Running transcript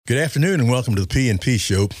Good afternoon and welcome to the P&P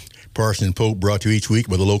Show. Parson and Pope brought to you each week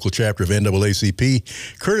by the local chapter of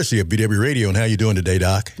NAACP, courtesy of BW Radio. And how you doing today,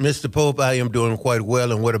 Doc? Mr. Pope, I am doing quite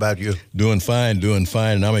well, and what about you? Doing fine.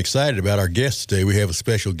 And I'm excited about our guest today. We have a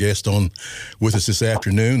special guest on with us this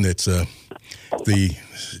afternoon that's the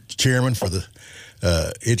chairman for the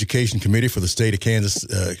Education Committee for the state of Kansas,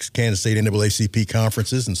 Kansas State NAACP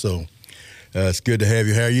conferences. And so it's good to have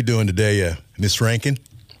you. How are you doing today, Miss Rankin?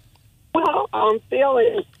 Well, I'm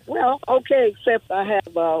feeling, okay, except I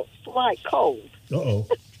have a slight cold. Uh-oh.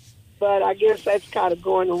 But I guess that's kind of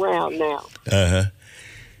going around now. Uh-huh.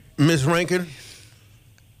 Ms. Rankin?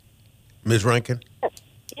 Ms. Rankin?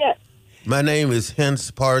 Yes. My name is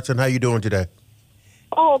Parson. How you doing today?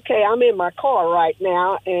 Oh, okay, I'm in my car right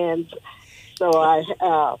now, and so I'm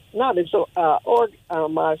not as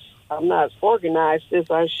organized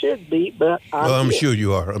as I should be, but I'm sure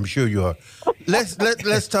you are.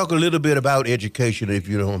 Let's talk a little bit about education, if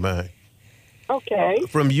you don't mind. Okay.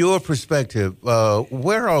 From your perspective,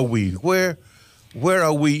 where are we? Where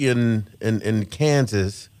are we in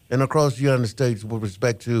Kansas and across the United States with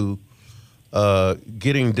respect to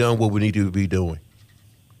getting done what we need to be doing?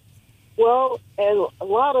 Well, and a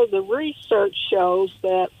lot of the research shows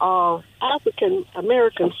that our African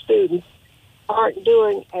American students aren't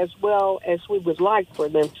doing as well as we would like for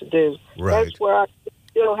them to do. Right. That's where I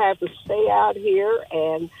still have to stay out here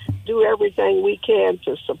and do everything we can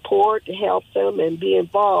to support, to help them, and be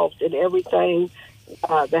involved in everything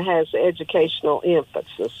that has educational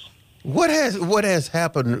emphasis. What has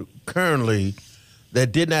happened currently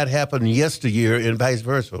that did not happen yesteryear and vice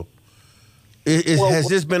versa? Has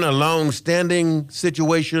this been a long-standing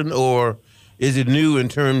situation, or is it new in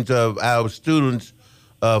terms of our students,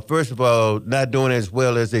 first of all, not doing as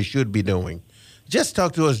well as they should be doing? Just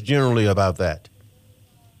talk to us generally about that.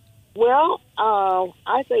 Well,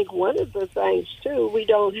 I think one of the things, too, we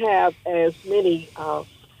don't have as many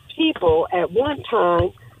people at one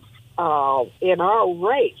time in our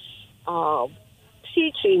race.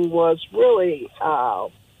 Teaching was really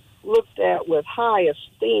looked at with high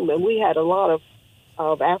esteem, and we had a lot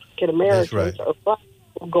of African Americans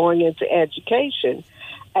going into education.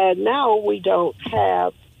 And now we don't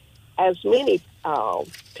have as many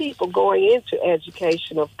people going into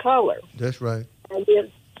education of color. That's right. And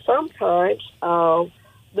then sometimes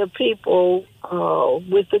the people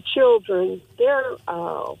with the children, their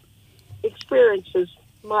experiences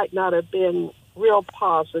might not have been real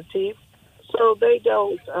positive, so they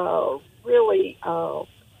don't really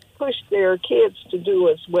push their kids to do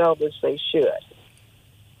as well as they should.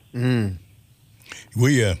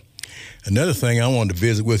 Another thing I wanted to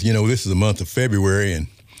visit with, this is the month of February, and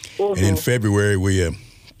in February we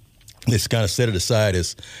it's kind of set it aside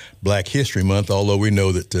as Black History Month, although we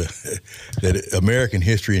know that that American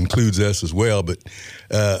history includes us as well. But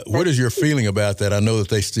what is your feeling about that? I know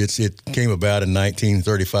that it came about in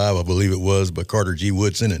 1935, I believe it was, by Carter G.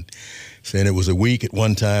 Woodson, and saying it was a week at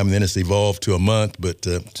one time, and then it's evolved to a month, but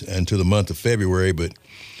and to the month of February. But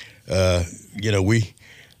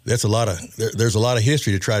there's a lot of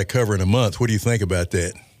history to try to cover in a month. What do you think about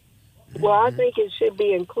that? Well, I think it should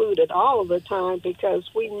be included all of the time because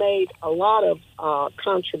we made a lot of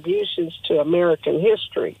contributions to American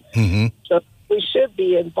history. Mm-hmm. So we should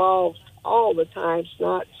be involved all the time,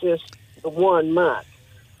 not just the 1 month.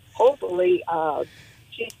 Hopefully,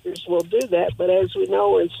 teachers will do that, but as we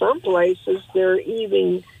know, in some places, they're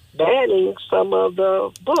even banning some of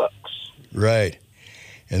the books. Right.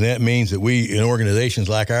 And that means that we, in organizations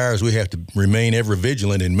like ours, we have to remain ever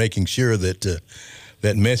vigilant in making sure that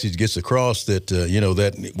that message gets across that,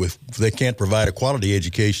 that they can't provide a quality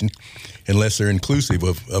education unless they're inclusive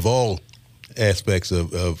of all aspects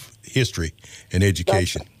of history and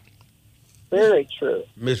education. That's very true.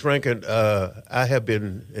 Ms. Rankin, I have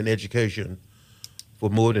been in education for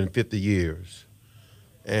more than 50 years.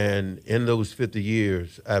 And in those 50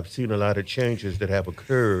 years, I've seen a lot of changes that have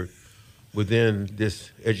occurred within this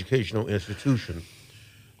educational institution.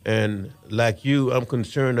 And like you, I'm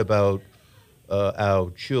concerned about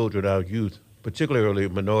our children, our youth, particularly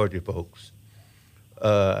minority folks.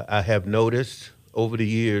 I have noticed over the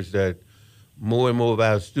years that more and more of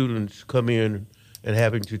our students come in and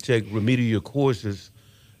having to take remedial courses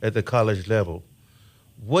at the college level.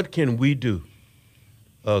 What can we do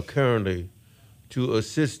currently to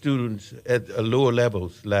assist students at lower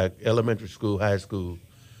levels like elementary school, high school,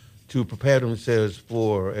 to prepare themselves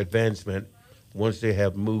for advancement once they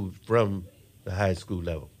have moved from the high school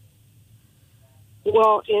level?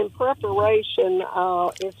 Well, in preparation,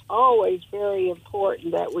 it's always very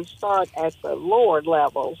important that we start at the lower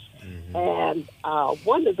levels. Mm-hmm. And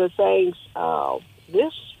one of the things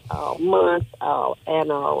this month,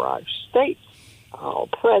 and our state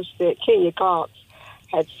president, Kenya Cox,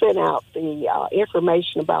 had sent out the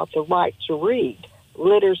information about the right to read.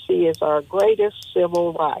 Literacy is our greatest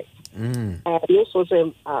civil right. And this was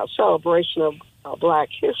in celebration of Black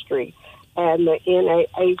history. And the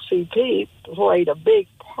NAACP played a big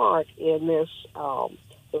part in this,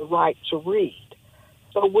 the right to read.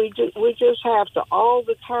 So we just have to all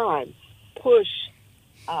the time push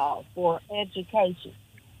for education,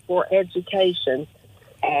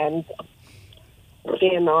 and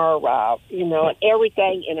in our,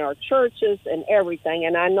 everything in our churches and everything.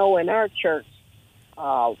 And I know in our church,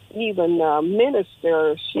 even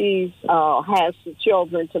minister, she has the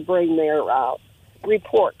children to bring their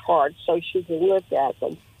report cards so she can look at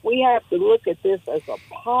them. We have to look at this as a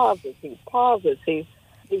positive,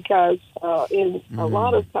 because in a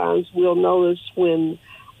lot of times we'll notice when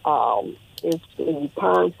it's in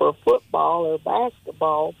time for football or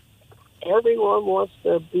basketball, everyone wants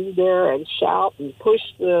to be there and shout and push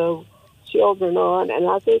the children on, and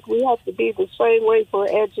I think we have to be the same way for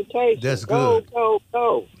education. That's good. Go.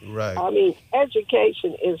 Right. I mean,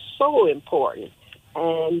 education is so important,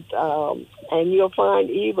 and you'll find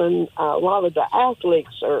even a lot of the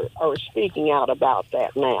athletes are speaking out about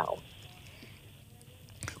that now.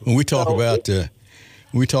 When we talk about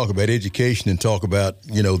education and talk about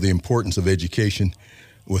the importance of education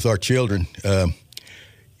with our children,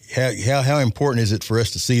 how important is it for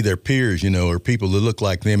us to see their peers, or people that look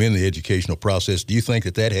like them in the educational process? Do you think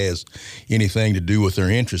that has anything to do with their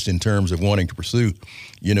interest in terms of wanting to pursue,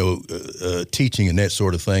 teaching and that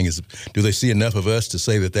sort of thing? Do they see enough of us to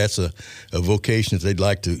say that that's a vocation that they'd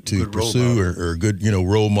like to pursue, or a good,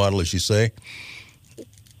 role model, as you say?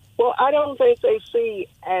 Well, I don't think they see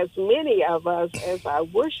as many of us as I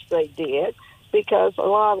wish they did, because a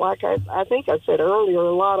lot, like I think I said earlier,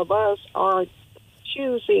 a lot of us aren't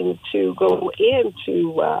choosing to go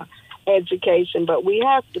into education, but we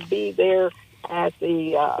have to be there at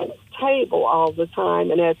the table all the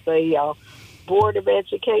time and at the Board of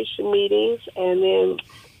Education meetings. And then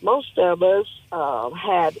most of us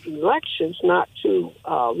had elections not too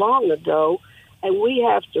long ago, and we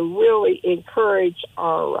have to really encourage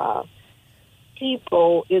our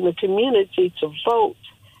people in the community to vote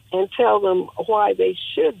and tell them why they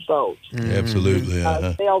should vote. Absolutely.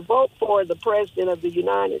 They'll vote for the President of the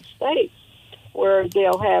United States, where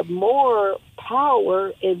they'll have more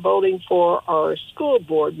power in voting for our school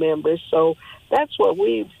board members. So that's what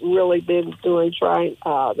we've really been doing, trying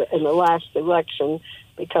in the last election,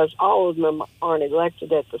 because all of them aren't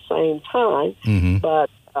elected at the same time, but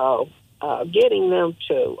getting them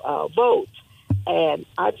to vote. And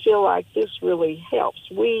I feel like this really helps.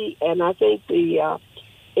 And I think the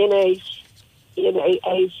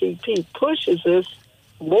NAACP pushes this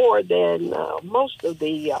more than most of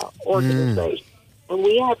the organizations. And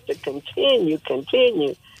we have to continue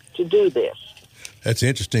to do this. That's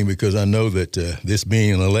interesting, because I know that this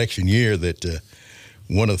being an election year, that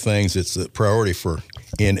one of the things that's a priority for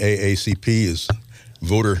NAACP is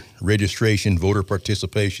voter registration, voter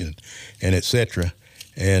participation, and et cetera.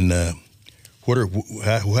 And what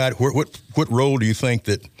role do you think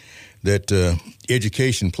that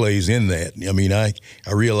education plays in that? I mean, I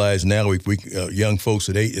realize now we young folks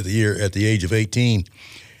at the age of 18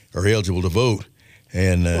 are eligible to vote,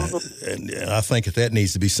 and I think that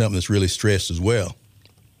needs to be something that's really stressed as well.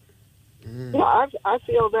 Yeah, I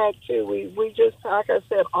feel that too. We just, like I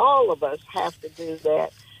said, all of us have to do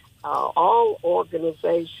that. All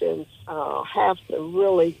organizations have to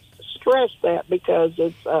really stress that, because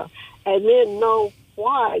it's and then know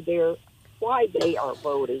why they are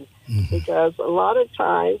voting. Because a lot of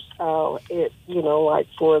times, like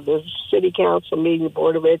for the city council meeting, the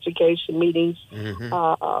Board of Education meetings,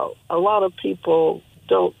 a lot of people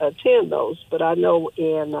don't attend those. But I know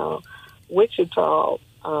in Wichita,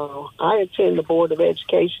 I attend the Board of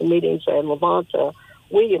Education meetings, and Levanta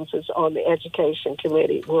Williams is on the Education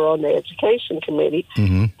Committee. We're on the Education Committee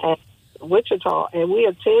at Wichita, and we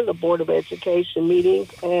attend the Board of Education meetings,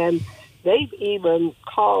 and they've even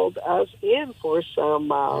called us in for some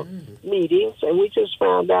meetings, and we just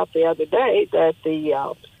found out the other day that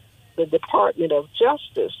the Department of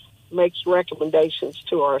Justice makes recommendations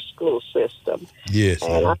to our school system. Yes.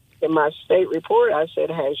 And in my state report, I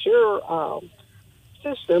said, has your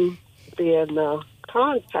system been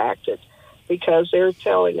contacted? Because they're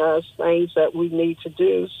telling us things that we need to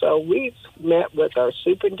do. So we've met with our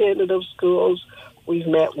superintendent of schools. We've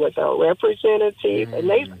met with our representative, and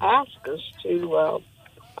they've asked us to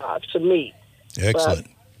meet. Excellent.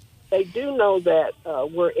 But they do know that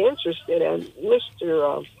we're interested, and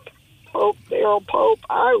Mr. Pope, Daryl Pope,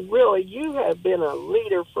 you have been a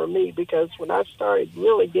leader for me, because when I started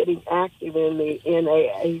really getting active in the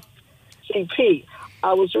NAACP,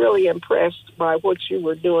 I was really impressed by what you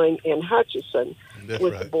were doing in Hutchinson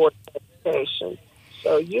with the Board of Education.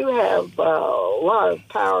 So you have a lot of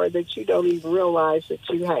power that you don't even realize that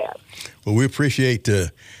you have. Well, we appreciate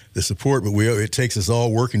the support, but it takes us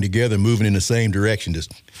all working together, moving in the same direction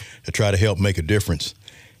to try to help make a difference.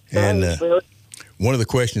 And one of the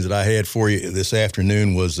questions that I had for you this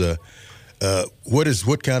afternoon was,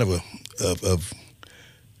 what kind of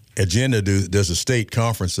agenda does the state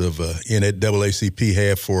conference of NAACP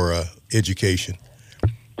have for education?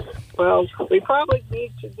 Well, we probably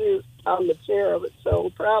need to do on the chair of it, so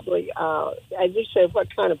probably, as you said, what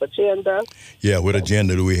kind of agenda? Yeah, what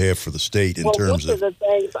agenda do we have for the state in terms of? One of the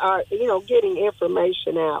things are, getting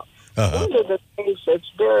information out. Uh-huh. One of the things that's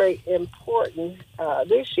very important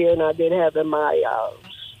this year, and I did have in my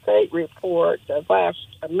state report, the last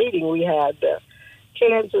meeting we had, the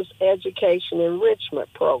Kansas Education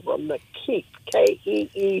Enrichment Program, the KEEP,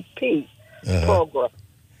 K-E-E-P program.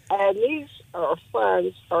 And these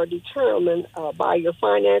funds are determined by your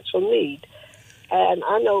financial need. And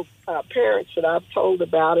I know parents that I've told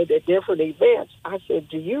about it at different events. I said,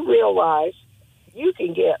 do you realize you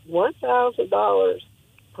can get $1,000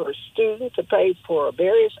 per student to pay for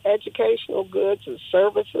various educational goods and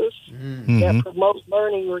services that promote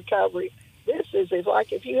learning recovery? This is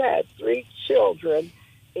like if you had 3 children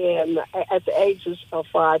at the ages of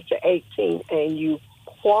 5 to 18 and you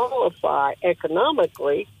qualify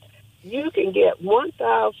economically, you can get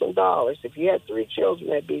 $1,000. If you had 3 children,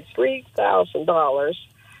 that'd be $3,000.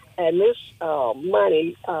 And this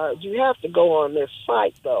money, you have to go on this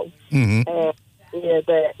site, though. Mm-hmm. And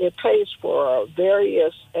it pays for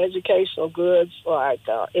various educational goods like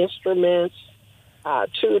instruments,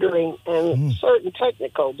 tutoring, and certain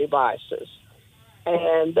technical devices.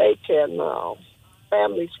 And they can,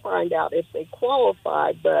 families find out if they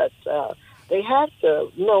qualify, but they have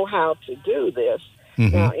to know how to do this.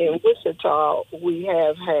 Mm-hmm. Now, in Wichita, we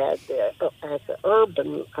have had at the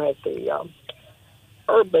Urban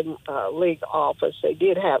League office, they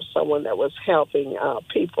did have someone that was helping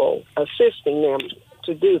people, assisting them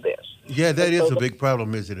to do this. Yeah, that is a big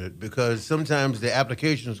problem, isn't it? Because sometimes the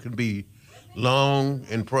applications can be long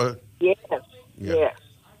and Yes.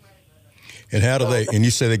 And how do they? And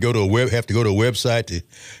you say they have to go to a website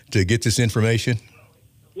to get this information?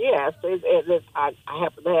 Yes, I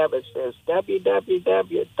happen to have it. Says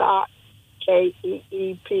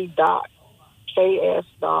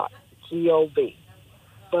www.keep.ks.gov.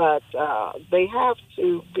 But they have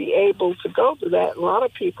to be able to go to that. A lot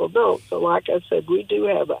of people don't. So like I said, we do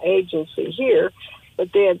have an agency here.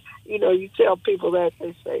 But then, you tell people that,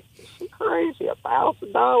 they say, is she crazy,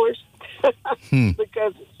 $1,000?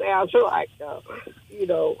 Because it sounds like,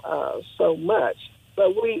 so much.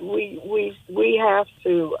 But we have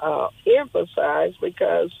to emphasize,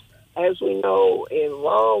 because as we know, in a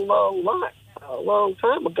long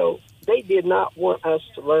time ago, they did not want us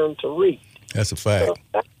to learn to read. That's a fact. So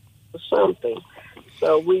that's something.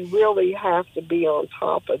 So we really have to be on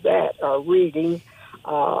top of that, reading,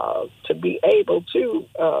 to be able to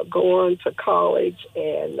go on to college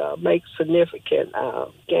and make significant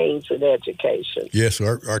gains in education. Yes,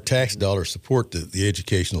 our tax dollars support the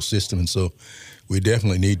educational system, and so we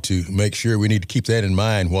definitely need to make sure we need to keep that in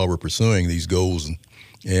mind while we're pursuing these goals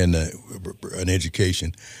and an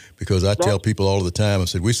education. Because I tell people all the time, I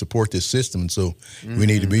said, we support this system, and so we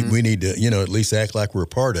need to at least act like we're a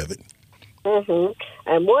part of it. Mm-hmm.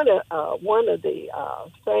 And one of the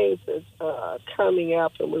things that's coming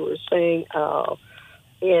up, and we were saying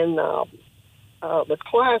in the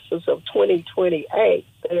classes of 2028,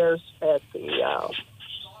 there's at the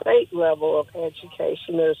state level of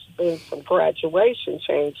education, there's been some graduation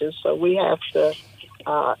changes, so we have to,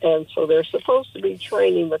 and so they're supposed to be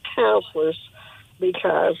training the counselors,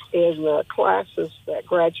 because in the classes that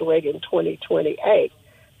graduate in 2028,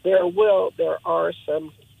 there are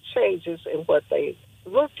some changes in what they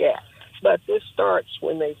look at. But this starts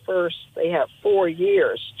when they have 4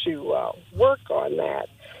 years to work on that.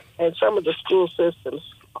 And some of the school systems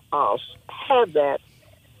have that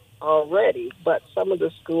already, but some of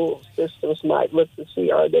the school systems might look to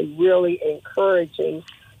see, are they really encouraging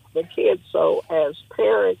the kids? So as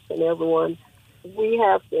parents and everyone, we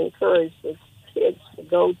have to encourage the kids to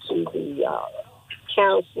go to the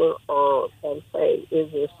counselor and say,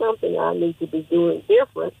 is there something I need to be doing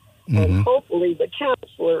different? Mm-hmm. And hopefully the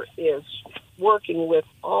counselor is working with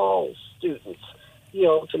all students,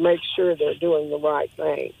 to make sure they're doing the right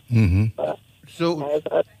thing. Mm-hmm.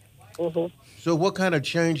 hmm So, what kind of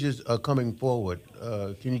changes are coming forward?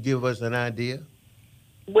 Can you give us an idea?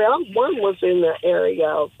 Well, one was in the area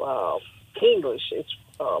of English. It's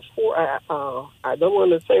I don't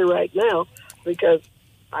want to say right now because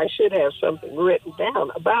I should have something written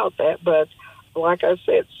down about that. But like I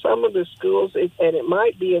said, some of the schools, and it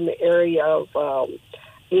might be in the area of,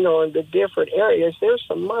 in the different areas, there's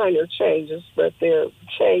some minor changes, but there are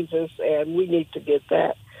changes, and we need to get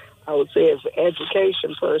that. I would say as an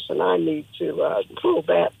education person, I need to pull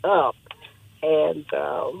that up and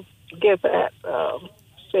get that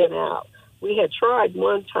sent out. We had tried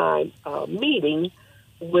one time meeting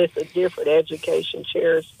with the different education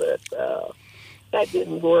chairs, but that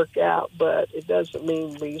didn't work out. But it doesn't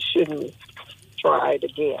mean we shouldn't try it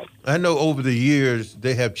again. I know over the years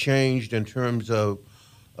they have changed in terms of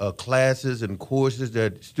classes and courses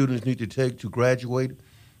that students need to take to graduate.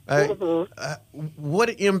 What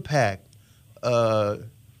impact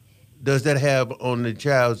does that have on the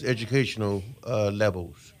child's educational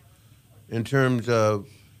levels in terms of,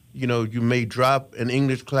 you may drop an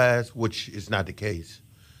English class, which is not the case,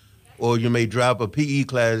 or you may drop a PE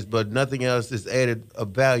class, but nothing else is added of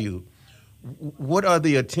value. What are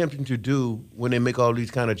they attempting to do when they make all these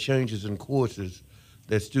kind of changes in courses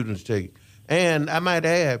that students take? And I might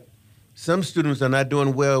add, some students are not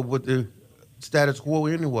doing well with the status quo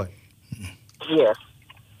anyway. Yes.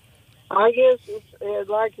 I guess it's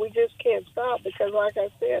like we just can't stop because, like I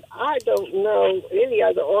said, I don't know any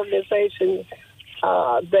other organization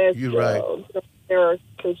that You're right. There are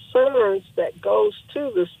concerns that goes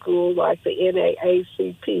to the school, like the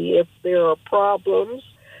NAACP. If there are problems,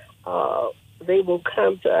 they will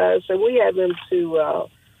come to us, and we have them to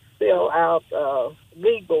fill out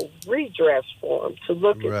legal redress form to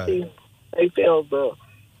look and see what they feel the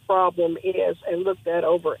problem is and look that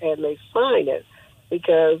over, and they sign it.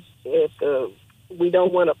 Because if we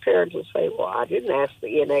don't want a parent to say, well, I didn't ask the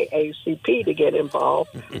NAACP to get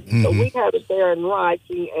involved. So we have it there in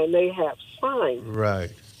writing, and they have signed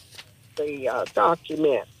the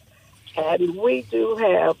document. And we do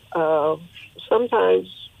have sometimes,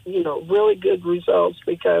 really good results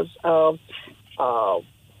because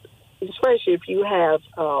especially if you have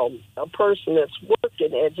a person that's worked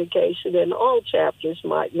in education, and all chapters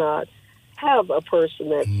might not have a person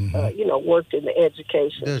that's, worked in the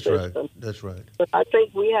education system. That's right. But I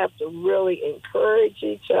think we have to really encourage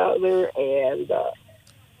each other and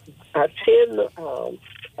attend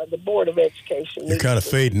the Board of Education. You're kind of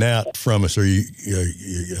fading out from us, or you're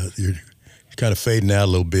kind of fading out a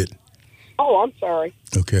little bit. Oh, I'm sorry.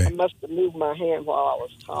 Okay. I must have moved my hand while I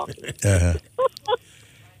was talking.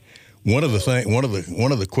 One of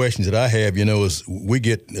the questions that I have, is we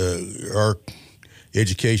get our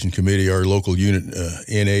education committee, our local unit,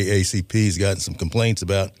 NAACP's gotten some complaints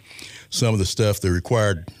about some of the stuff, the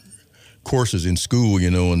required courses in school,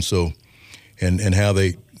 and so, and how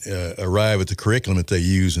they arrive at the curriculum that they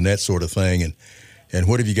use and that sort of thing. And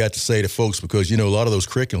what have you got to say to folks? Because, a lot of those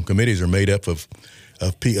curriculum committees are made up of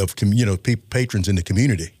patrons in the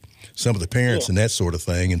community, some of the parents and that sort of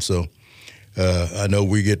thing. And so I know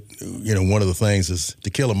we get, one of the things is To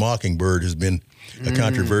Kill a Mockingbird has been a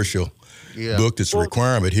controversial book that's a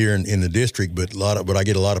requirement here in the district, but I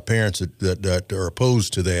get a lot of parents that are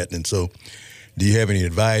opposed to that. And so, do you have any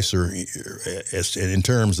advice or in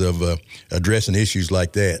terms of addressing issues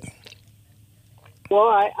like that? Well,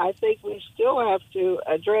 I think we still have to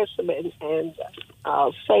address them and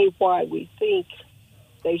say why we think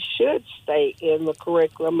they should stay in the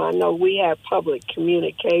curriculum. I know we have public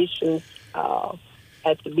communications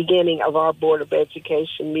at the beginning of our Board of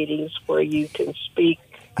Education meetings where you can speak.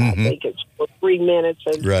 I think it's for 3 minutes.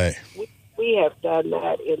 And we have done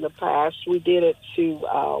that in the past. We did it to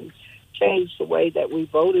change the way that we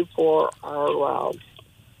voted for our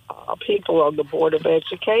people on the Board of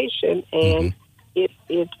Education, and it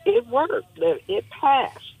worked. It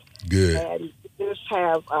passed. Good. And we just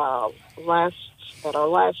have at our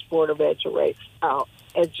last Board of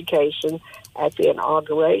Education at the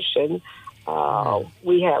inauguration,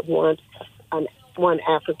 we had one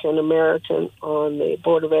African American on the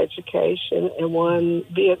Board of Education and one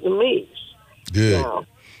Vietnamese. Good. Now,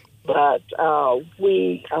 but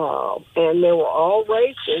we and there were all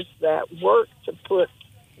races that worked to put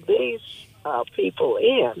these people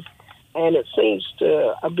in, and it seems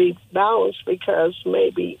to be balanced because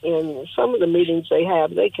maybe in some of the meetings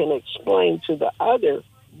they can explain to the other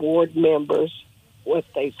board members what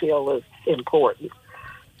they feel is important.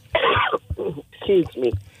 Excuse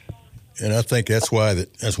me. And I think that's one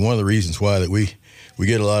of the reasons why that we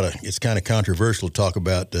get a lot of, it's kind of controversial to talk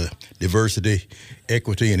about diversity,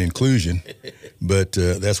 equity, and inclusion, but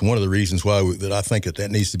that's one of the reasons why that I think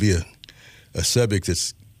that needs to be a subject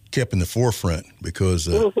that's kept in the forefront, because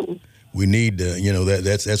we need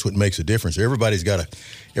that's what makes a difference. Everybody's got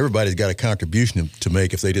a contribution to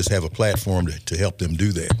make if they just have a platform to help them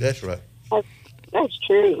do that. That's right. That's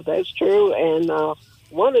true. That's true. And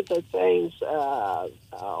one of the things, our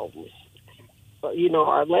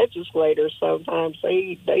legislators sometimes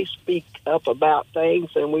they speak up about things,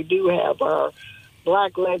 and we do have our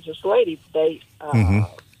Black Legislative Day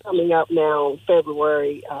coming up now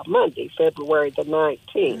on Monday, February the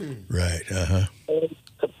 19th. Right. In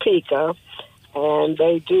Topeka, and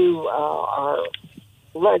they do. Our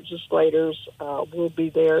legislators will be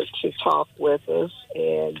there to talk with us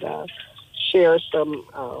and share some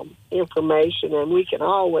information, and we can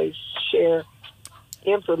always share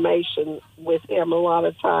information with them. A lot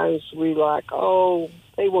of times we like,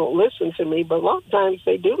 they won't listen to me, but a lot of times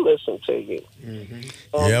they do listen to you.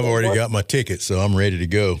 Yeah, I've already got my ticket, so I'm ready to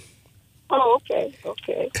go. Oh,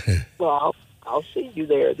 okay. Well, I'll see you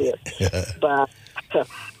there then. But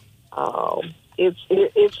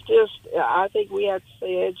it's just, I think we have to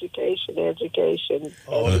say education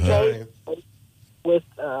all the time. With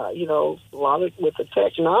a lot of with the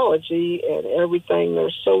technology and everything.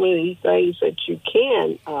 There's so many things that you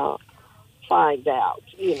can find out.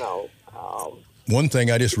 One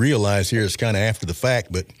thing I just realized here is kind of after the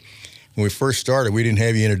fact, but when we first started, we didn't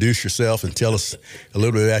have you introduce yourself and tell us a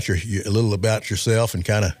little about yourself and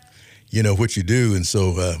kind of what you do. And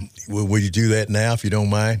so, will you do that now, if you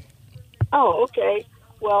don't mind? Oh, okay.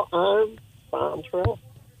 Well, I'm Sandra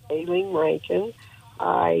Rankin.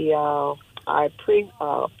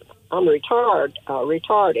 I'm a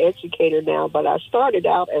retired educator now, but I started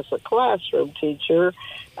out as a classroom teacher.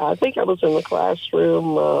 I think I was in the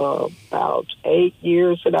classroom about 8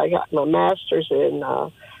 years, and I got my master's in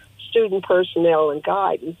student personnel and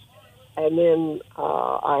guidance. And then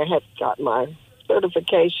I had got my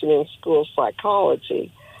certification in school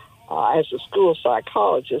psychology as a school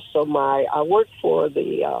psychologist. So I worked for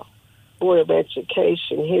the Board of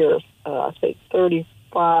Education here, I think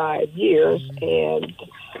 35 years, and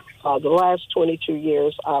the last 22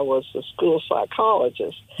 years I was a school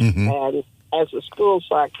psychologist. And as a school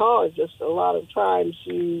psychologist, a lot of times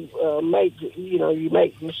you make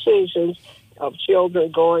decisions of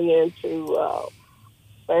children going into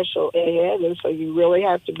special ed, and so you really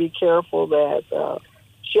have to be careful that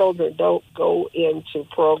children don't go into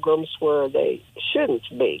programs where they shouldn't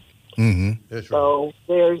be. That's right. So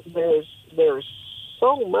there's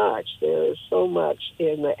so much. There is so much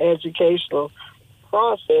in the educational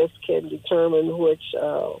process can determine which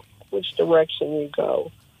direction you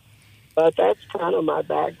go. But that's kind of my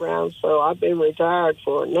background. So I've been retired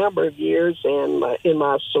for a number of years, and in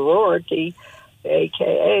my sorority,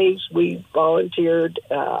 AKAs, we volunteered.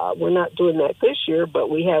 We're not doing that this year, but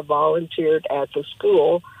we have volunteered at the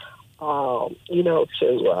school,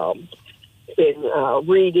 in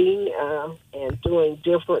reading and doing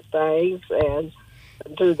different things. And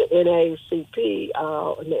through the NAACP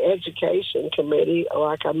and the Education Committee,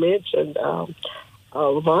 like I mentioned,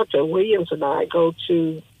 Levanta Williams and I go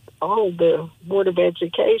to all the Board of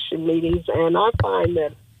Education meetings, and I find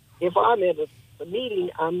that if I'm at a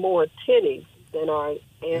meeting, I'm more attentive than I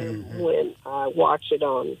am when I watch it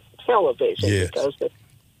on television, because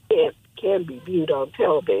it can be viewed on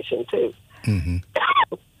television too.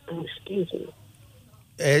 Excuse me.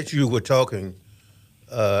 As you were talking,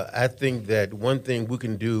 I think that one thing we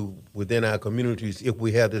can do within our communities, if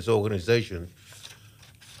we have this organization,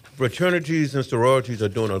 fraternities and sororities are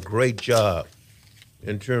doing a great job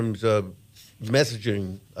in terms of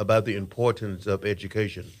messaging about the importance of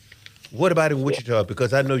education. What about in Wichita?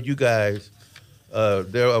 Because I know you guys,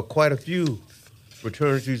 there are quite a few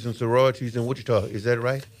fraternities and sororities in Wichita. Is that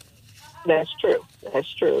right? That's true.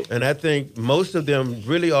 That's true. And I think most of them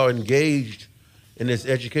really are engaged in this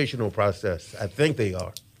educational process. I think they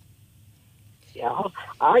are. Yeah,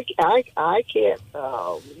 I can't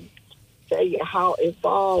tell you how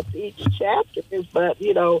involved each chapter is, but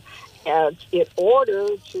in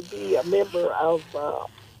order to be a member of the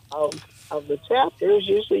chapters,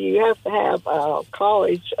 usually you have to have a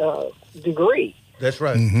college degree. That's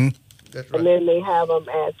right. That's right. And then they have them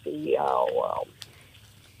at the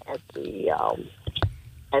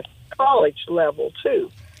college level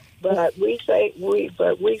too. But we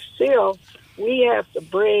have to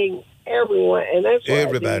bring everyone, and that's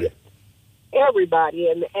everybody. Everybody,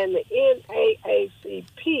 and the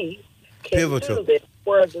NAACP can Pivotal. do this.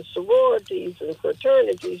 Where the sororities and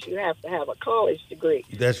fraternities, you have to have a college degree.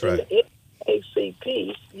 That's right. In the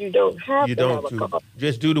ACP, you don't have to have a college.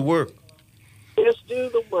 Just do the work. Just do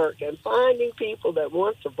the work and finding people that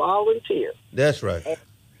want to volunteer. That's right.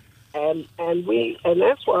 And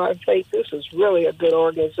that's why I think this is really a good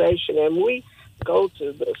organization. And we go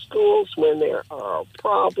to the schools when there are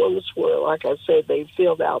problems where, like I said, they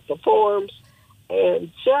filled out the forms.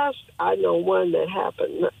 And I know one that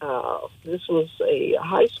happened, this was a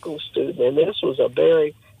high school student, and this was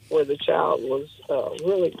where the child was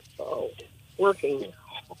really working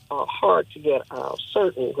hard to get a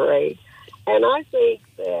certain grade. And I think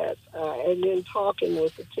that, and then talking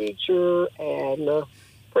with the teacher and the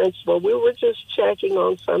principal, we were just checking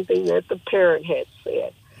on something that the parent had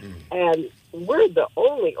said. And we're the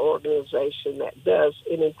only organization that does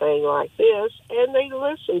anything like this, and they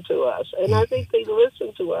listen to us. And I think they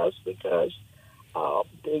listen to us because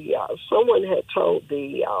someone had told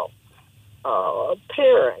the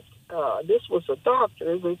parent, this was a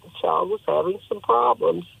doctor, that the child was having some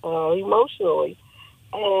problems emotionally.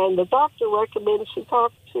 And the doctor recommended she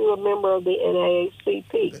talk to a member of the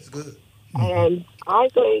NAACP. That's good. And I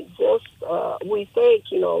think we think,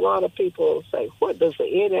 a lot of people say, what does the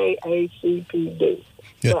NAACP do?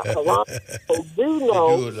 But a lot of people do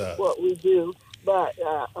know what we do, but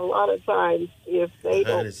a lot of times if they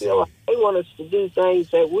don't feel like they want us to do things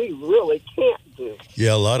that we really can't do.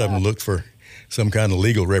 Yeah, a lot of them look for some kind of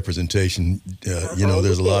legal representation.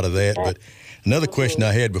 There's a lot of that. But another question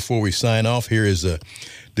I had before we sign off here is,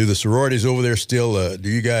 do the sororities over there still, do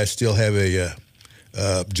you guys still have a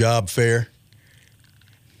job fair?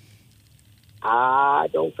 I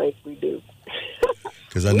don't think we do.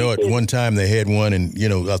 Because I know at one time they had one, and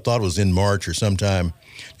I thought it was in March or sometime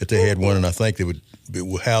that they had one, and I think they would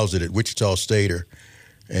house it at Wichita State,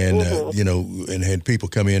 and had people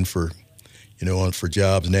come in for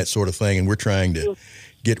jobs and that sort of thing. And we're trying to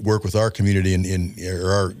get work with our community in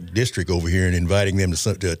our district over here and inviting them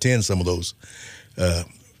to attend some of those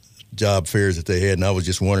job fairs that they had. And I was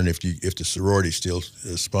just wondering if the sorority still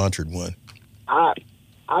sponsored one.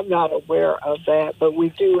 I'm not aware of that, but we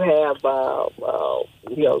do have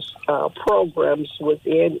programs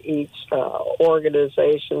within each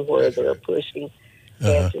organization where they're pushing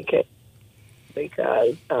education.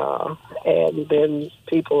 Because and then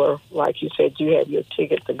people are, like you said, you have your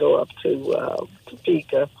ticket to go up to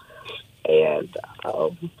Topeka, and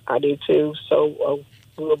I do too. So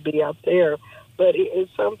we'll be up there. But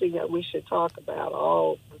it's something that we should talk about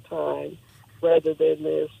all the time, rather than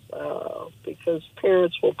this, because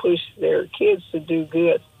parents will push their kids to do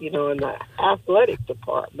good, in the athletic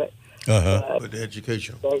department. But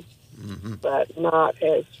education. But not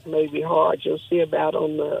as maybe hard. You'll see about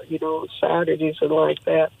on the, Saturdays and like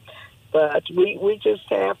that. But we just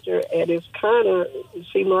have to, and it's kind of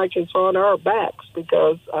seem like it's on our backs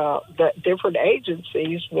because that different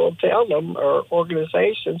agencies will tell them, or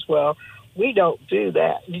organizations, well, we don't do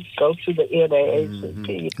that. You go to the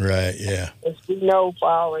NAACP. Right, yeah. As we know,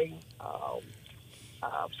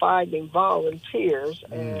 finding volunteers,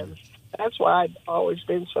 and that's why I've always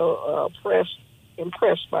been so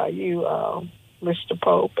impressed by you, Mr.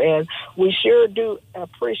 Pope, and we sure do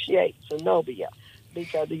appreciate Zenobia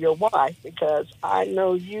because of your wife, because I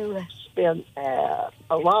know you spend a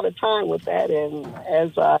lot of time with that, and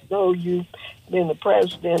as I know, you've been the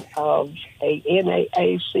president of a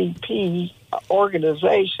NAACP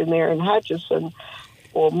organization there in Hutchinson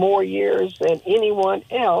for more years than anyone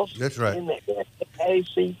else. That's right. In the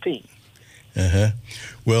NAACP.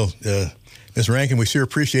 Well, Ms. Rankin, we sure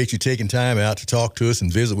appreciate you taking time out to talk to us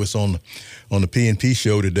and visit with us on the P&P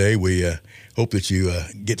show today. We hope that you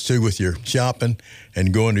get through with your shopping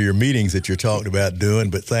and going to your meetings that you're talking about doing.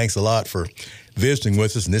 But thanks a lot for visiting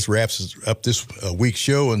with us. And this wraps up this week's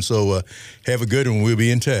show. And so have a good one. We'll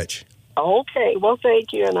be in touch. Okay. Well,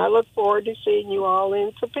 thank you. And I look forward to seeing you all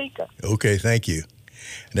in Topeka. Okay. Thank you.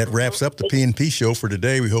 And that wraps up the P&P show for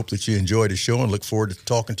today. We hope that you enjoyed the show and look forward to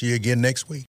talking to you again next week.